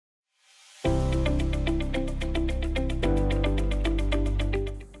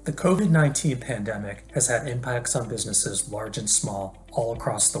The COVID-19 pandemic has had impacts on businesses large and small all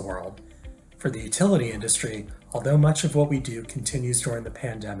across the world. For the utility industry, although much of what we do continues during the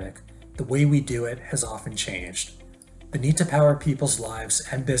pandemic, the way we do it has often changed. The need to power people's lives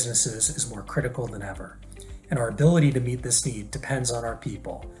and businesses is more critical than ever, and our ability to meet this need depends on our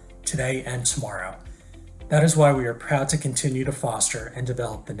people, today and tomorrow. That is why we are proud to continue to foster and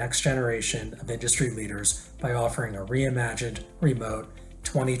develop the next generation of industry leaders by offering a reimagined, remote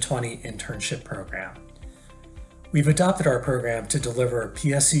 2020 internship program. We've adopted our program to deliver a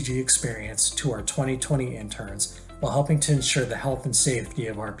PSEG experience to our 2020 interns while helping to ensure the health and safety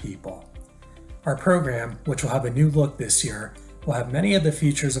of our people. Our program, which will have a new look this year, will have many of the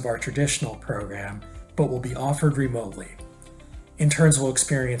features of our traditional program, but will be offered remotely. Interns will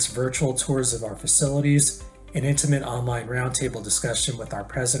experience virtual tours of our facilities, an intimate online roundtable discussion with our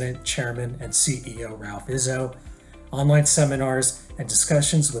President, Chairman, and CEO Ralph Izzo, online seminars, and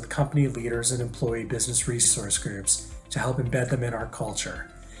discussions with company leaders and employee business resource groups to help embed them in our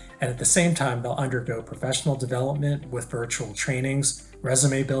culture. And at the same time, they'll undergo professional development with virtual trainings,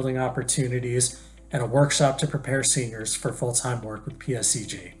 resume building opportunities, and a workshop to prepare seniors for full-time work with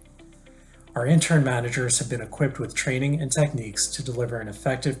PSEG. Our intern managers have been equipped with training and techniques to deliver an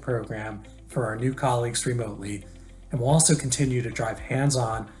effective program for our new colleagues remotely, and will also continue to drive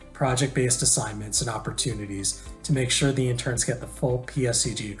hands-on, project-based assignments and opportunities to make sure the interns get the full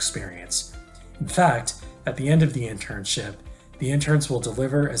PSEG experience. In fact, at the end of the internship, the interns will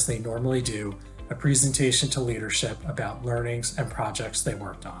deliver, as they normally do, a presentation to leadership about learnings and projects they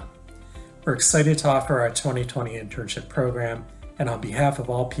worked on. We're excited to offer our 2020 internship program, and on behalf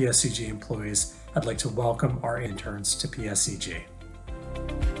of all PSEG employees, I'd like to welcome our interns to PSEG.